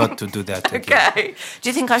advise not to do that again. Okay. Do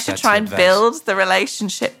you think I should That's try and advice. build the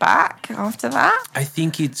relationship back after that? I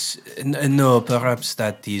think it's... No, perhaps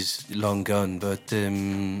that is long gone, but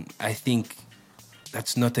I think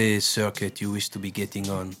that's not a circuit you wish to be getting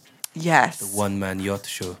on. Yes. The one-man yacht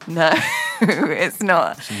show. No, it's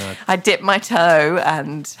not. It's not. I dipped my toe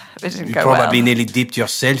and it didn't You go probably well. nearly dipped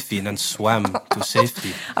yourself in and swam to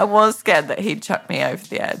safety. I was scared that he'd chuck me over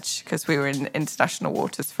the edge because we were in international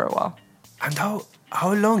waters for a while. And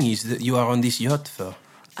how long is you are on this yacht for?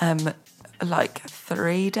 Like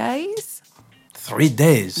 3 days. 3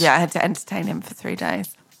 days? Yeah, I had to entertain him for 3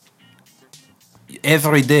 days.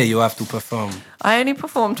 Every day you have to perform. I only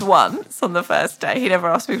performed once on the first day. He never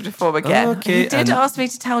asked me to perform again. Okay, He did ask me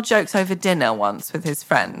to tell jokes over dinner once with his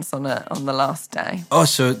friends on the last day. Oh,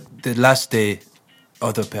 so the last day,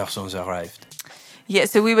 other persons arrived. Yeah,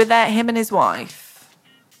 so we were there, him and his wife.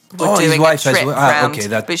 Were His doing wife a as trip well. round,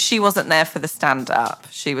 Okay, but she wasn't there for the stand-up.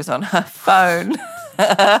 She was on her phone.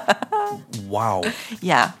 Wow.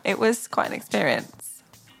 Yeah, it was quite an experience.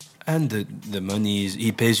 And the money is...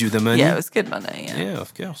 He pays you the money? Yeah, it was good money, yeah. Yeah,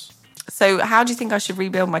 of course. So how do you think I should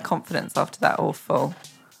rebuild my confidence after that awful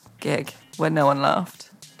gig where no one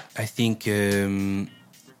laughed? I think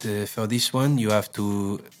for this one, you have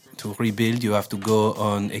to rebuild, you have to go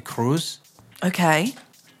on a cruise. Okay.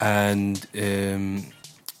 And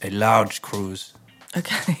a large cruise.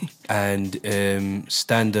 Okay. And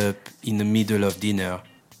stand up in the middle of dinner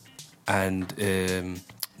and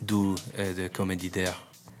do the comedy there.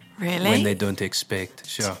 Really? When they don't expect,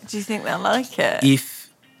 sure. Do you think they'll like it?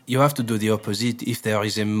 If you have to do the opposite, if there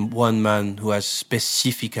is one man who has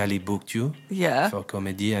specifically booked you for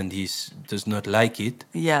comedy and he does not like it,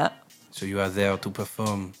 so you are there to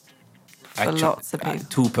perform. For lots of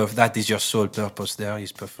people. That is your sole purpose there,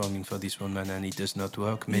 is performing for this one man and it does not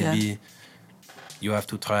work. Maybe you have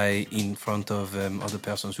to try in front of other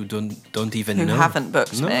persons who don't even know. Who haven't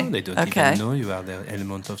booked me. No, they don't even know. You are the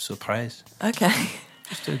element of surprise. Okay.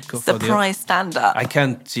 Surprise stand-up. I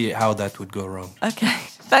can't see how that would go wrong. Okay,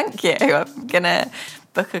 thank you. I'm going to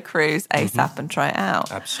book a cruise ASAP and try it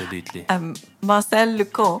out. Absolutely. Marcel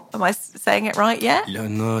Lucon, am I saying it right yet? No,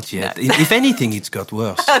 not yet. No. If anything, it's got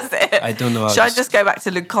worse. That's it. I don't know how Should I just go back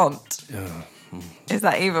to Leconte? Is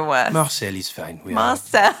that even worse? Marcel is fine. We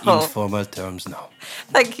Marcel. are informal terms now.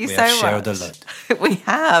 Thank you so much. We have shared a lot. We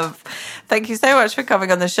have. Thank you so much for coming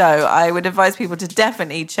on the show. I would advise people to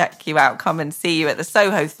definitely check you out. Come and see you at the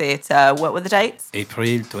Soho Theatre. What were the dates?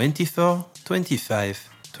 April 24, 25,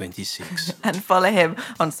 26. And follow him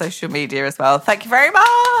on social media as well. Thank you very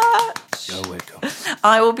much. You're welcome.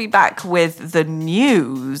 I will be back with the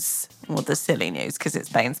news, or the silly news, because it's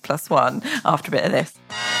Baines Plus One, after a bit of this.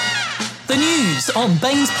 The news on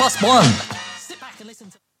Baines Plus One. Sit back and listen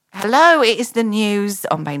to... Hello, it is the news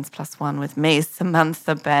on Baines Plus One with me,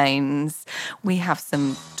 Samantha Baines. We have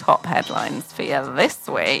some top headlines for you this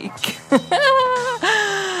week.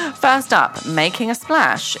 First up, making a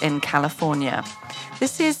splash in California.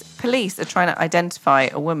 This is police are trying to identify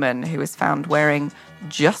a woman who was found wearing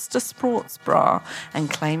just a sports bra and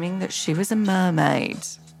claiming that she was a mermaid.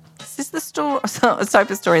 This is the type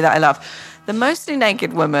of story that I love. The mostly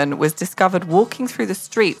naked woman was discovered walking through the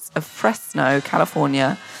streets of Fresno,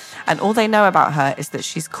 California, and all they know about her is that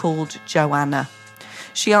she's called Joanna.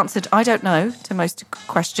 She answered, "I don't know," to most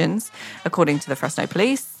questions, according to the Fresno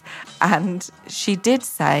police, and she did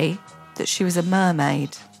say that she was a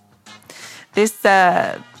mermaid.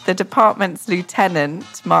 The department's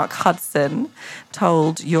lieutenant, Mark Hudson,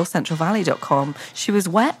 told YourCentralValley.com she was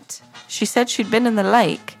wet. She said she'd been in the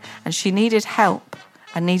lake and she needed help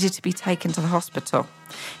and needed to be taken to the hospital.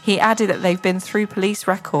 He added that they've been through police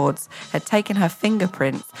records, had taken her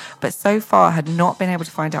fingerprints, but so far had not been able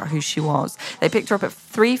to find out who she was. They picked her up at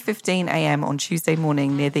 3:15 a.m. on Tuesday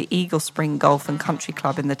morning near the Eagle Spring Golf and Country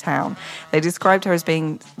Club in the town. They described her as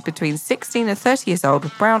being between 16 and 30 years old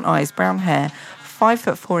with brown eyes, brown hair,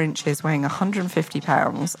 5'4", weighing 150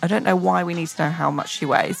 pounds. I don't know why we need to know how much she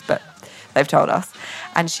weighs, but they've told us.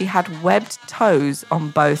 And she had webbed toes on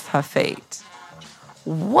both her feet.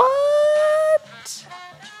 What?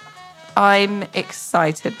 I'm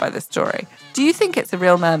excited by this story. Do you think it's a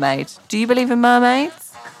real mermaid? Do you believe in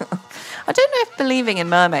mermaids? I don't know if believing in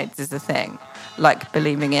mermaids is a thing, like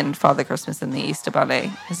believing in Father Christmas and the Easter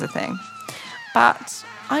Bunny is a thing. But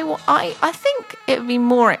I think it would be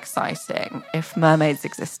more exciting if mermaids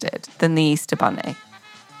existed than the Easter Bunny,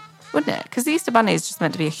 wouldn't it? Because the Easter Bunny is just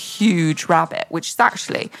meant to be a huge rabbit, which is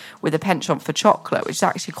actually with a penchant for chocolate, which is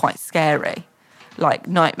actually quite scary. Like,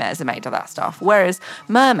 nightmares are made of that stuff. Whereas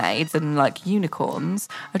mermaids and, like, unicorns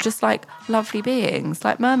are just, like, lovely beings.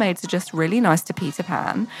 Like, mermaids are just really nice to Peter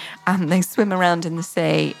Pan, and they swim around in the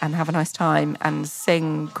sea and have a nice time and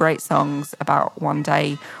sing great songs about one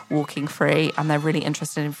day walking free, and they're really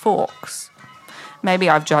interested in forks. Maybe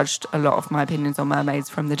I've judged a lot of my opinions on mermaids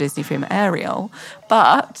from the Disney film Ariel,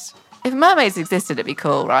 but if mermaids existed, it'd be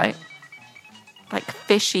cool, right? Like,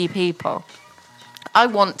 fishy people. I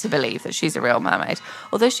want to believe that she's a real mermaid,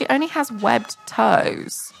 although she only has webbed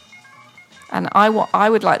toes. And I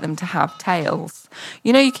would like them to have tails.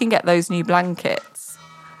 You know, you can get those new blankets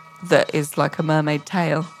that is like a mermaid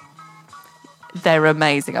tail. They're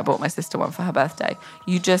amazing. I bought my sister one for her birthday.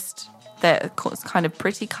 They're kind of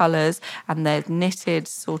pretty colours, and they're knitted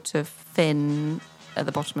sort of thin at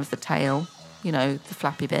the bottom of the tail, you know, the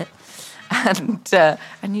flappy bit.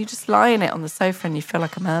 And you just lie in it on the sofa and you feel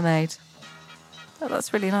like a mermaid. Oh,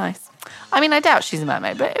 that's really nice. I mean, I doubt she's a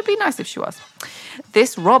mermaid, but it'd be nice if she was.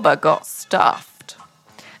 This robber got stuffed.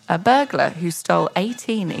 A burglar who stole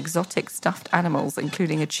 18 exotic stuffed animals,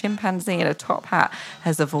 including a chimpanzee and a top hat,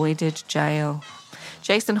 has avoided jail.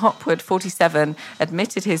 Jason Hopwood, 47,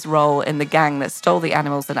 admitted his role in the gang that stole the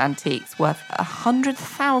animals and antiques worth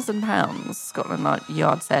 £100,000, Scotland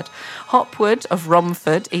Yard said. Hopwood of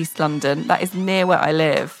Romford, East London, that is near where I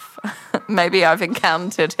live. Maybe I've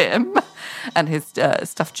encountered him. And his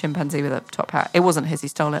stuffed chimpanzee with a top hat. It wasn't his, he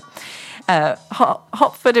stole it.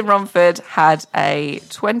 Hopwood in Romford had a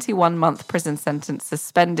 21-month prison sentence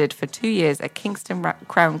suspended for 2 years at Kingston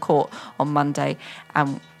Crown Court on Monday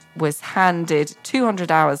and was handed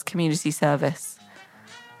 200 hours community service.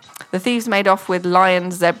 The thieves made off with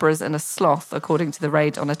lions, zebras and a sloth, according to the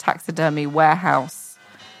raid on a taxidermy warehouse.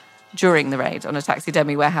 During the raid on a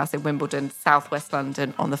taxidermy warehouse in Wimbledon, southwest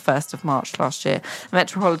London, on the 1st of March last year. The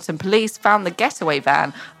Metropolitan Police found the getaway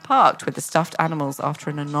van parked with the stuffed animals after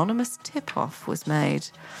an anonymous tip-off was made.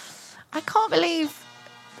 I can't believe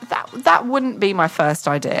that wouldn't be my first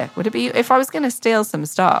idea. Would it be? If I was going to steal some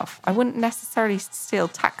stuff, I wouldn't necessarily steal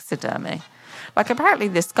taxidermy. Like, apparently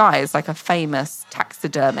this guy is like a famous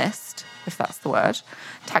taxidermist, if that's the word.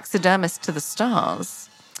 Taxidermist to the stars.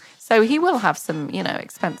 So he will have some, you know,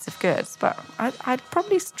 expensive goods, but I'd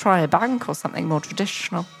probably try a bank or something more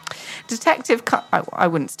traditional. I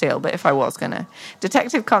wouldn't steal, but if I was going to.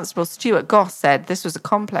 Detective Constable Stuart Goss said this was a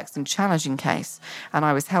complex and challenging case, and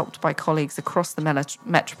I was helped by colleagues across the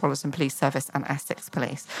Metropolitan Police Service and Essex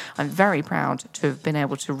Police. I'm very proud to have been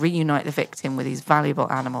able to reunite the victim with these valuable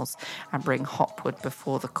animals and bring Hopwood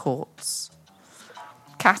before the courts.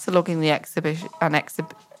 Cataloguing the exhibition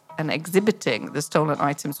and exhibiting the stolen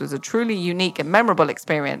items was a truly unique and memorable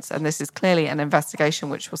experience, and this is clearly an investigation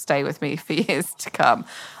which will stay with me for years to come.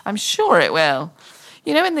 I'm sure it will.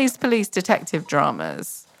 You know, in these police detective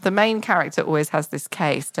dramas, the main character always has this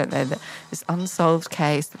case, don't they? This unsolved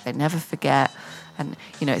case that they never forget, and,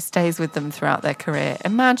 you know, it stays with them throughout their career.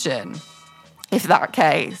 Imagine if that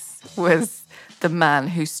case was the man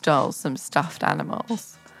who stole some stuffed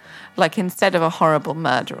animals. Like, instead of a horrible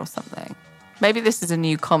murder or something. Maybe this is a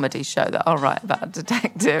new comedy show that I'll write about a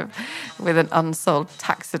detective with an unsolved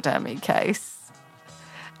taxidermy case.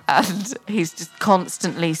 And he's just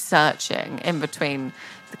constantly searching in between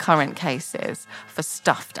the current cases for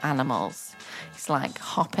stuffed animals. He's like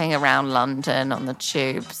hopping around London on the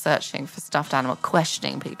tube, searching for stuffed animal,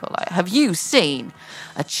 questioning people like, have you seen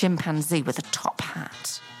a chimpanzee with a top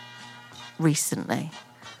hat recently?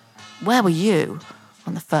 Where were you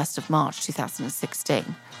on the 1st of March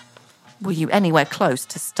 2016? Were you anywhere close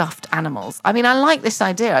to stuffed animals? I mean, I like this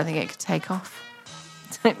idea. I think it could take off.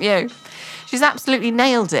 Don't you? She's absolutely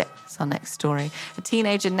nailed it. It's our next story. A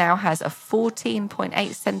teenager now has a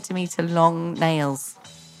 14.8 centimetre long nails.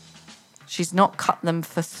 She's not cut them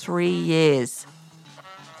for 3 years.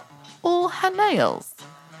 All her nails.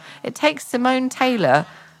 It takes Simone Taylor,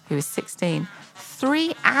 who is 16,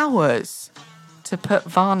 3 hours to put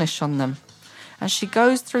varnish on them. And she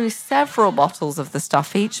goes through several bottles of the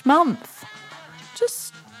stuff each month.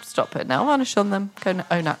 Just stop putting nail varnish on them. Go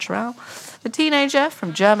au naturel. The teenager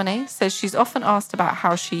from Germany says she's often asked about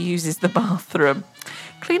how she uses the bathroom.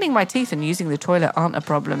 Cleaning my teeth and using the toilet aren't a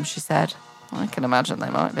problem, she said. I can imagine they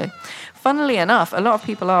might be. Funnily enough, a lot of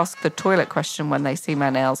people ask the toilet question when they see my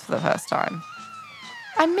nails for the first time.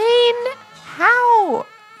 I mean, how?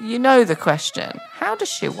 You know the question. How does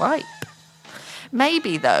she wipe?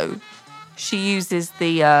 Maybe, though, she uses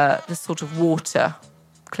the sort of water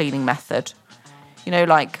cleaning method. You know,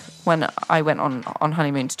 like when I went on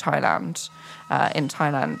honeymoon to Thailand. In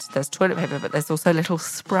Thailand, there's toilet paper, but there's also a little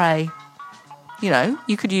spray. You know,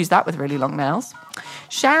 you could use that with really long nails.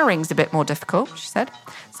 Showering's a bit more difficult, she said.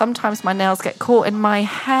 Sometimes my nails get caught in my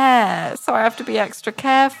hair, so I have to be extra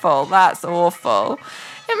careful. That's awful.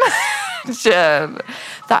 Imagine.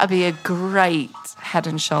 That would be a great Head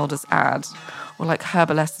and Shoulders ad. Or like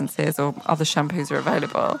herbal essences or other shampoos are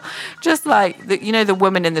available. Just like, the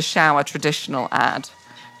woman in the shower traditional ad.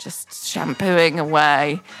 Just shampooing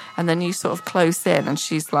away. And then you sort of close in and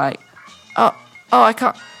she's like, I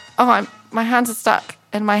can't, my hands are stuck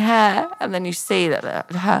in my hair. And then you see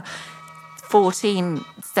that her 14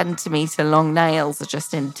 centimetre long nails are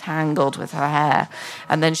just entangled with her hair.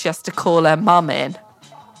 And then she has to call her mum in.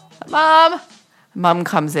 Mum! Mum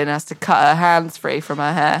comes in and has to cut her hands free from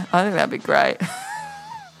her hair. I think that'd be great.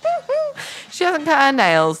 She hasn't cut her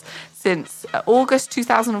nails since August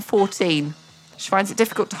 2014. She finds it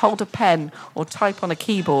difficult to hold a pen or type on a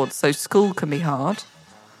keyboard, so school can be hard.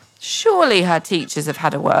 Surely her teachers have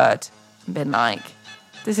had a word and been like,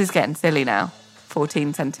 this is getting silly now,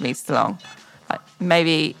 14 centimetres long. Like,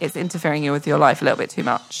 maybe it's interfering with your life a little bit too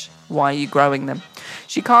much. Why are you growing them?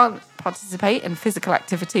 She can't participate in physical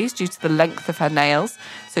activities due to the length of her nails,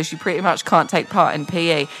 so she pretty much can't take part in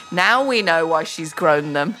PE. Now we know why she's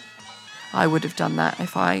grown them. I would have done that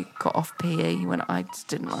if I got off PE when I just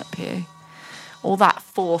didn't like PE. All that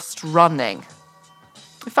forced running.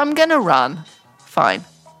 If I'm going to run, fine.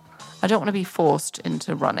 I don't want to be forced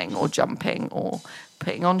into running or jumping or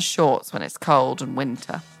putting on shorts when it's cold and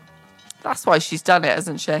winter. That's why she's done it,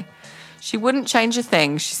 hasn't she? She wouldn't change a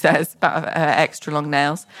thing, she says, about her extra long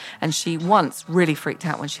nails. And she once really freaked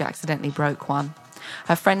out when she accidentally broke one.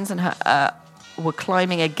 Her friends and her were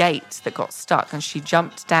climbing a gate that got stuck and she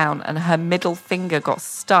jumped down and her middle finger got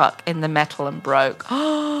stuck in the metal and broke.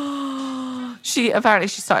 She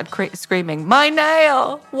started screaming, my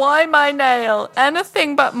nail! Why my nail?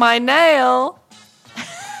 Anything but my nail!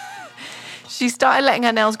 She started letting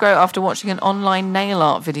her nails grow after watching an online nail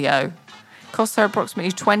art video. It cost her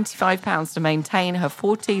approximately £25 to maintain her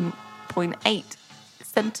 14.8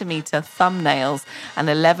 centimetre thumbnails and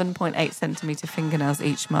 11.8 centimetre fingernails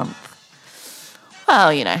each month.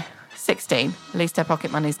 Well, 16. At least her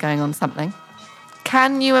pocket money's going on something.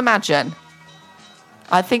 Can you imagine?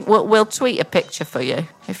 I think we'll tweet a picture for you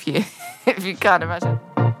if you can't imagine.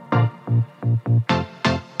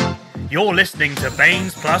 You're listening to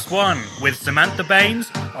Baines Plus One with Samantha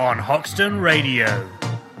Baines on Hoxton Radio.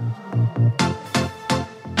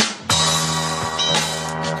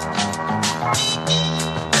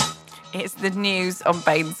 It's the news on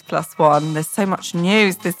Baines Plus One. There's so much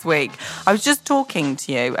news this week. I was just talking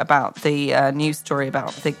to you about the news story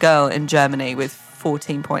about the girl in Germany with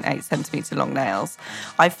 14.8 centimetre long nails.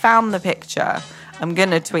 I found the picture. I'm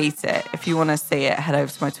going to tweet it. If you want to see it, head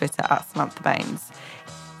over to my Twitter @Samantha Baines.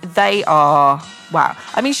 They are, wow.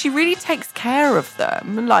 I mean, she really takes care of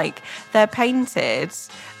them. Like, they're painted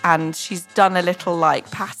and she's done a little,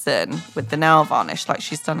 pattern with the nail varnish. Like,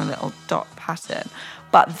 she's done a little dot pattern.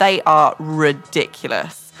 But they are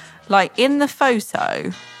ridiculous. Like, in the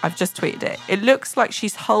photo, I've just tweeted it, it looks like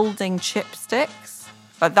she's holding chipsticks.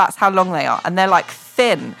 Like, that's how long they are. And they're,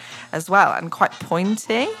 thin as well and quite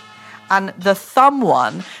pointy. And the thumb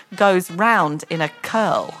one goes round in a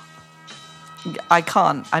curl. I've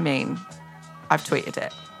tweeted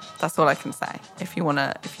it. That's all I can say. If you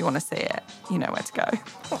wanna see it, you know where to go.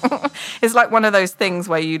 It's like one of those things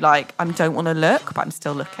where you like, I don't want to look, but I'm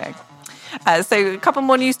still looking. So a couple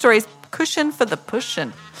more news stories. Cushion for the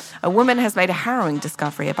pushin'. A woman has made a harrowing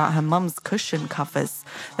discovery about her mum's cushion covers.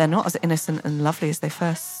 They're not as innocent and lovely as they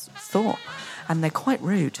first thought, and they're quite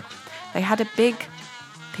rude. They had a big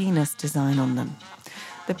penis design on them.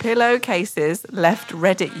 The pillowcases left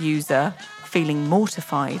Reddit user feeling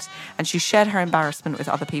mortified, and she shared her embarrassment with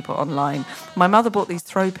other people online. My mother bought these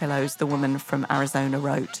throw pillows, the woman from Arizona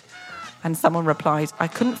wrote. And someone replied, I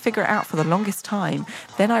couldn't figure it out for the longest time.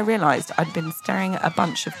 Then I realised I'd been staring at a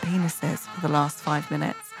bunch of penises for the last 5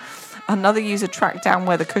 minutes. Another user tracked down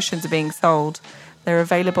where the cushions are being sold. They're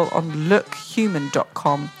available on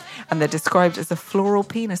lookhuman.com, and they're described as a floral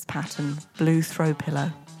penis pattern blue throw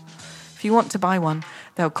pillow. If you want to buy one,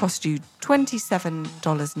 they'll cost you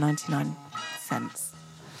 $27.99.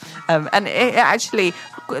 And it actually,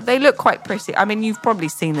 they look quite pretty. I mean, you've probably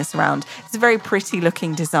seen this around. It's a very pretty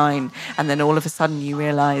looking design. And then all of a sudden you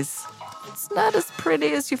realise it's not as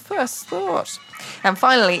pretty as you first thought. And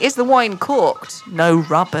finally, is the wine corked? No,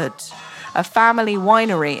 rubbered. A family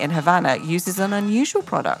winery in Havana uses an unusual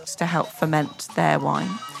product to help ferment their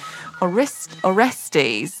wine.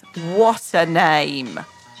 Orestes, what a name.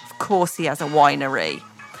 Of course he has a winery.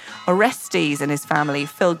 Orestes and his family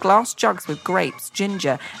fill glass jugs with grapes,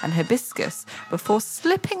 ginger and hibiscus before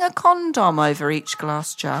slipping a condom over each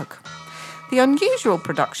glass jug. The unusual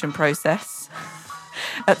production process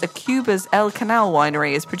at the Cuba's El Canal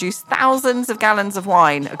winery has produced thousands of gallons of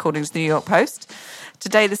wine, according to the New York Post.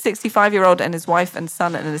 Today, the 65-year-old and his wife and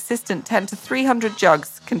son and an assistant tend to 300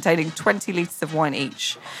 jugs containing 20 litres of wine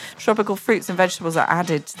each. Tropical fruits and vegetables are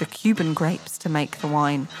added to the Cuban grapes to make the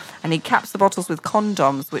wine, and he caps the bottles with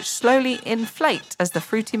condoms, which slowly inflate as the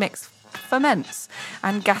fruity mix ferments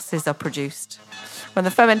and gases are produced. When the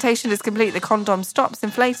fermentation is complete, the condom stops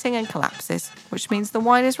inflating and collapses, which means the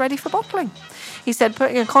wine is ready for bottling. He said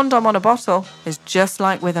putting a condom on a bottle is just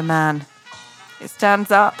like with a man. It stands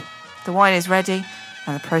up, the wine is ready,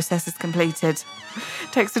 and the process is completed.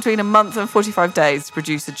 It takes between a month and 45 days to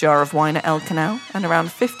produce a jar of wine at El Canal, and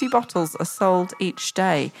around 50 bottles are sold each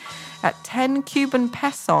day. At 10 Cuban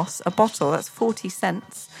pesos a bottle, that's 40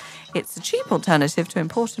 cents. It's a cheap alternative to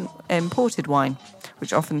imported wine,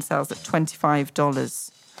 which often sells at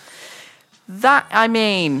 $25. That, I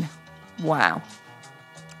mean, wow.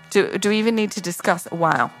 Do we even need to discuss,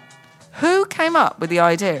 wow. Who came up with the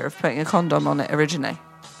idea of putting a condom on it originally?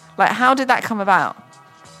 Like, how did that come about?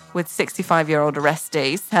 With 65-year-old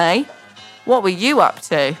Orestes, hey? What were you up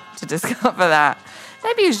to discover that?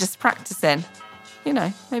 Maybe he was just practicing. You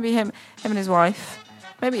know, maybe him and his wife.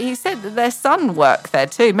 Maybe he said that their son worked there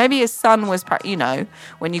too. Maybe his son was, you know,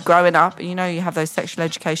 when you're growing up, you know, you have those sexual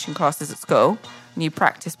education classes at school, and you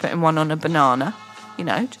practice putting one on a banana, you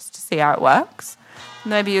know, just to see how it works.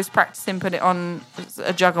 Maybe he was practicing putting it on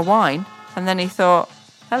a jug of wine, and then he thought,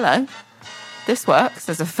 hello, this works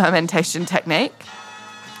as a fermentation technique.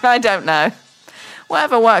 I don't know.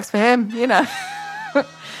 Whatever works for him, you know.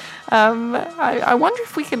 I wonder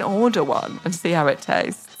if we can order one and see how it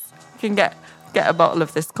tastes. We can get a bottle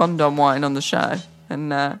of this condom wine on the show.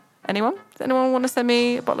 And anyone? Does anyone want to send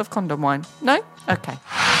me a bottle of condom wine? No? Okay.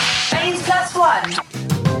 Baines Plus One.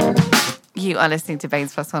 You are listening to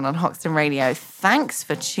Baines Plus One on Hoxton Radio. Thanks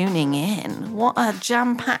for tuning in. What a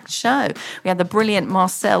jam-packed show. We had the brilliant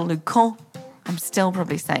Marcel Lucont. I'm still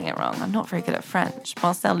probably saying it wrong. I'm not very good at French.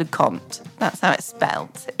 Marcel Lucont. That's how it's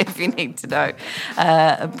spelled, if you need to know.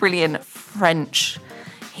 A brilliant French.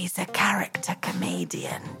 He's a character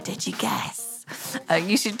comedian. Did you guess?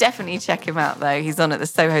 You should definitely check him out, though. He's on at the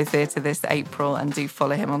Soho Theatre this April, and do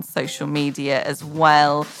follow him on social media as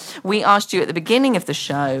well. We asked you at the beginning of the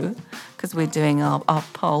show, because we're doing our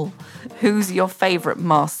poll, who's your favourite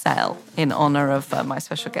Marcel, in honour of my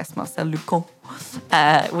special guest, Marcel Lucont.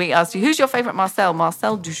 We asked you, who's your favourite Marcel?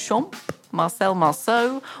 Marcel Duchamp, Marcel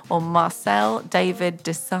Marceau, or Marcel David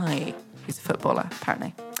Desailly? He's a footballer,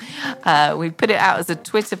 apparently. We put it out as a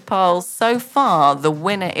Twitter poll. So far, the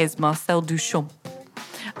winner is Marcel Duchamp,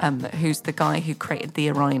 who's the guy who created the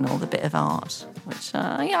urinal, the bit of art, which,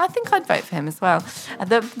 I think I'd vote for him as well.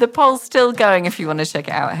 The poll's still going. If you want to check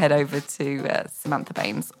it out, head over to Samantha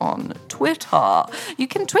Baines on Twitter. You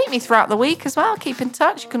can tweet me throughout the week as well. Keep in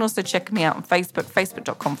touch. You can also check me out on Facebook,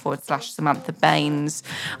 facebook.com/Samantha Baines.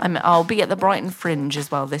 I'll be at the Brighton Fringe as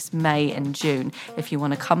well this May and June if you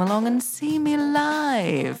want to come along and see me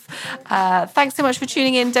live. Thanks so much for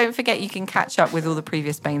tuning in. Don't forget you can catch up with all the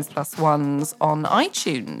previous Baines Plus Ones on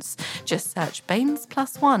iTunes. Just search Baines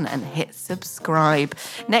Plus One and hit subscribe. subscribe.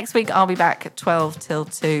 Next week, I'll be back at 12 till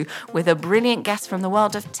 2 with a brilliant guest from the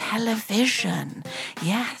world of television.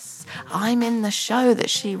 Yes, I'm in the show that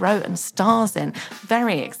she wrote and stars in.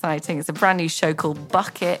 Very exciting. It's a brand new show called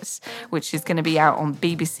Bucket, which is going to be out on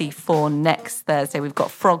BBC 4 next Thursday. We've got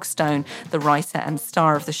Frogstone, the writer and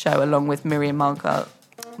star of the show, along with Miriam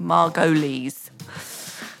Margolyes.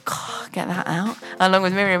 God, get that out. Along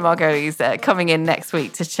with Miriam Margolyes coming in next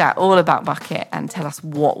week to chat all about Bucket and tell us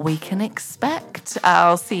what we can expect.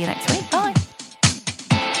 I'll see you next week. Bye.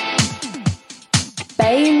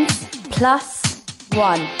 Baines Plus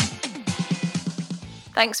One.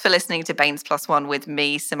 Thanks for listening to Baines Plus One with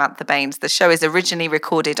me, Samantha Baines. The show is originally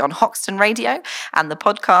recorded on Hoxton Radio, and the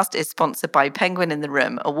podcast is sponsored by Penguin in the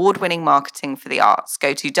Room, award-winning marketing for the arts.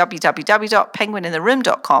 Go to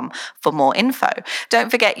www.penguinintheroom.com for more info.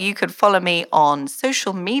 Don't forget you could follow me on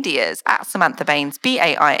social medias at Samantha Baines,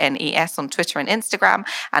 Baines on Twitter and Instagram,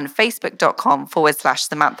 and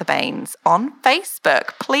facebook.com/Samantha Baines on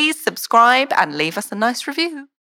Facebook. Please subscribe and leave us a nice review.